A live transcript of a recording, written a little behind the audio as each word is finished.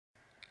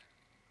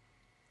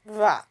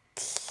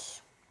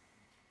Rats.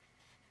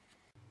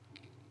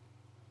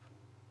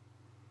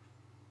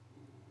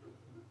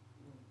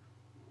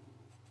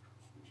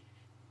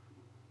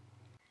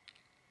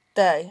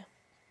 They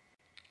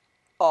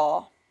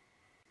are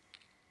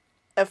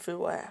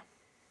everywhere.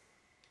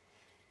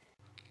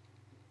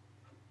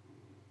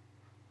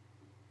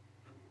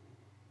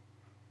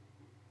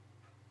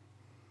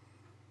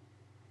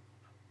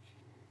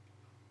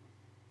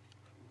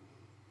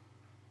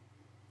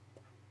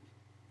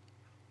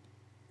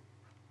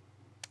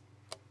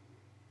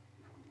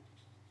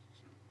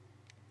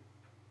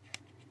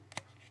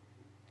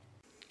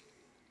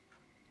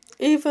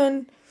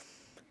 Even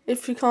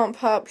if you can't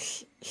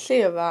perhaps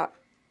see a rat,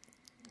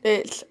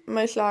 it's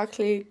most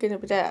likely going to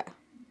be there,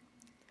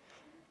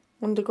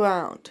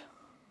 underground.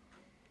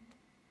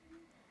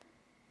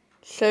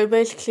 So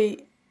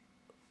basically,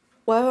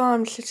 where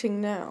I'm sitting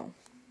now,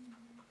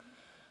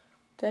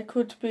 there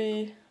could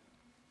be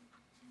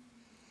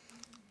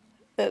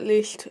at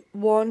least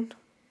one,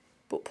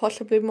 but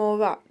possibly more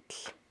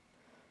rats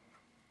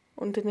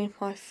underneath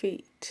my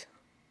feet.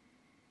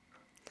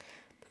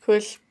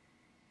 Because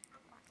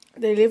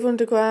they live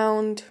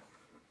underground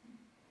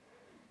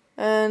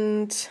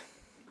and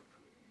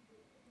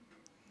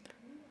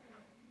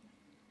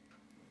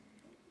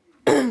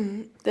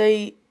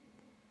they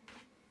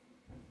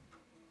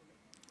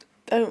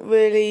don't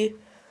really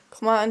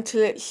come out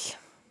until it's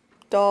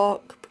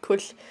dark,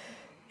 because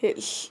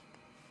it's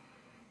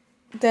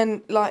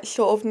then like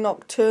sort of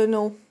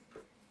nocturnal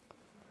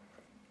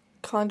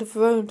kind of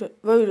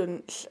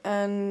rodents,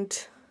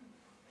 and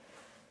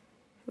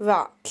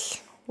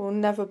rats will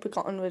never be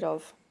gotten rid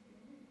of.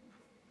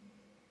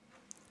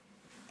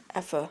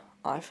 Ever,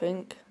 I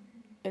think,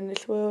 in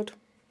this world.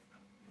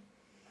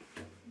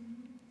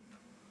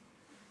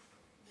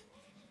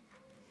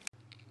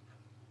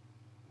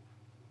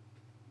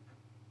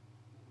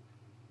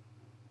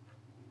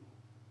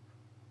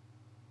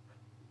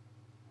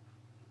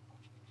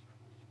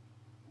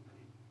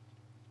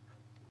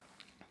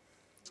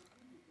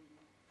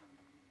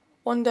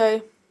 One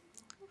day,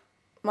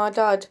 my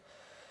dad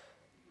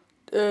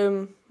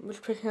was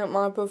picking up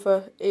my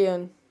brother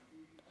Ian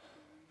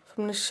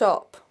from the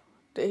shop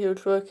that he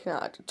was working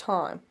at the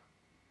time.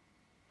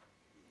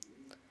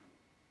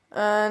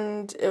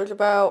 And it was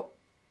about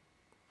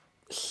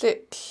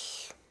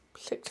 6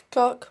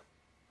 o'clock.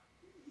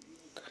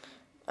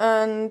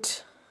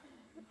 And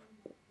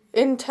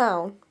in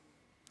town,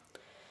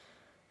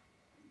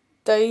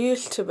 there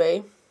used to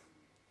be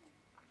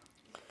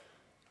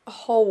a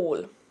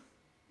hole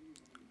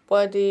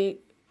where the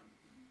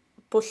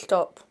bus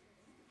stop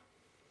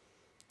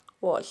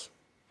was.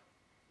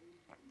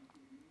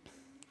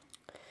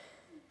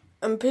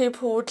 And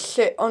people would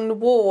sit on the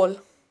wall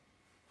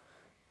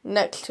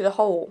next to the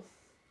hole.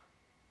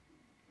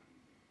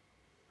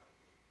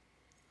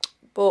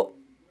 But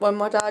when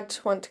my dad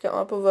went to get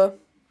my brother,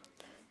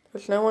 there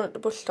was no one at the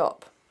bus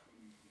stop.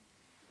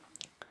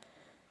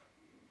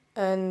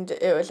 And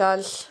it was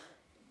as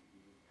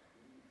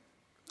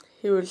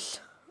he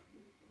was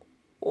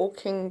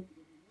walking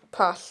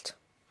past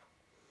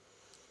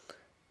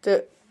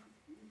that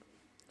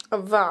a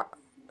rat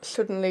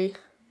suddenly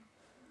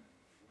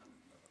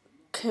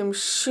came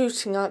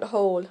shooting out the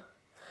hole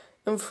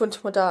in front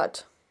of my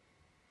dad.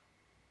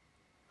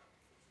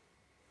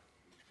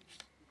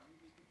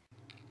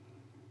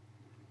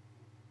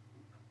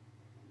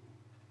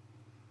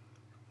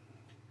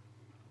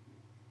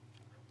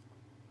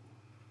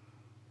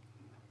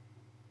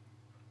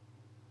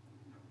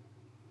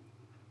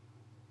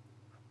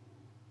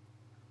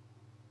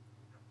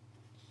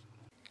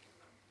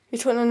 He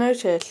took no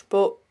notice,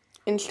 but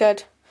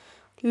instead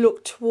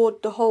looked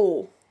toward the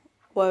hole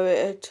where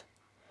it had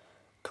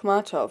come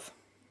out of.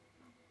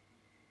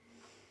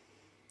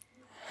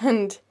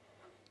 And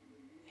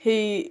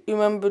he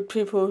remembered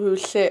people who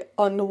sit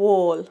on the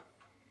wall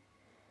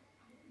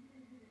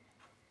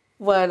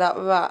where that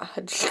rat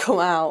had just come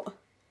out.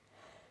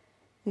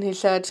 And he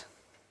said,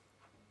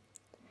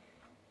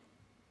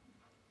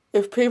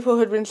 if people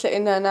had been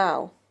sitting there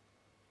now,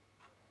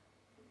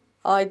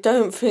 I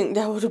don't think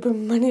there would have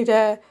been many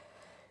there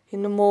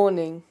in the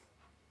morning.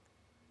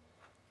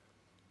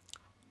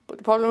 But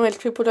the problem is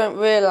people don't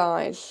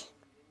realise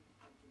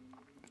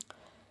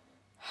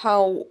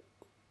how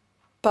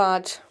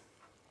bad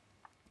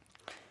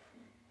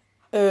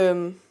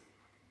it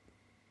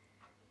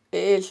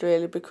is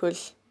really,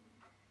 because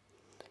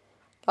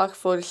like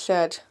I've already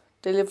said,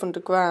 they live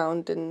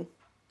underground, and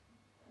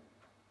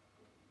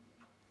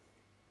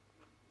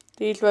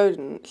these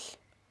rodents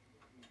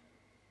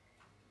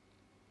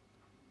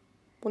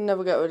will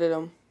never get rid of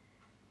them.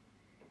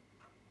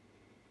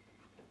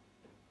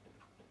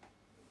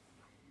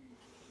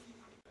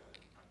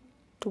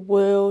 The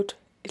world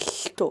is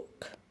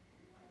stuck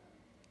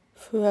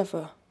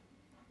forever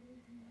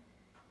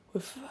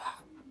with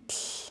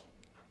rats.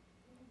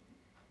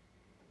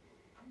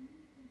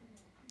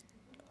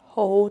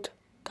 Hold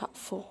that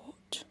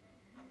thought.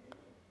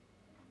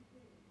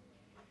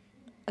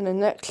 And the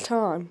next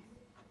time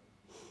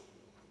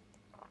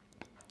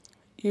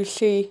you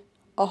see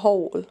a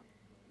hole,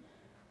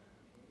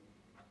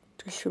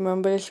 just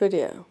remember this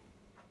video.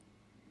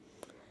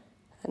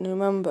 And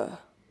remember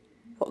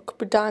what could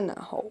be down that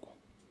hole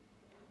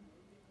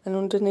and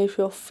underneath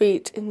your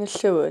feet in the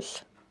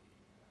sewers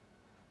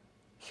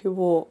as you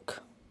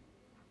walk,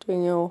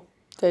 doing your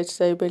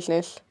day-to-day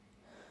business,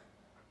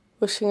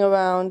 rushing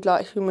around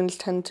like humans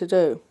tend to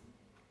do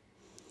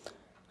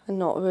and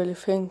not really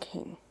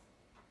thinking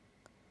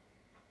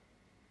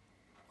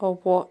of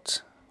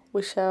what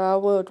we share our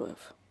world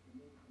with.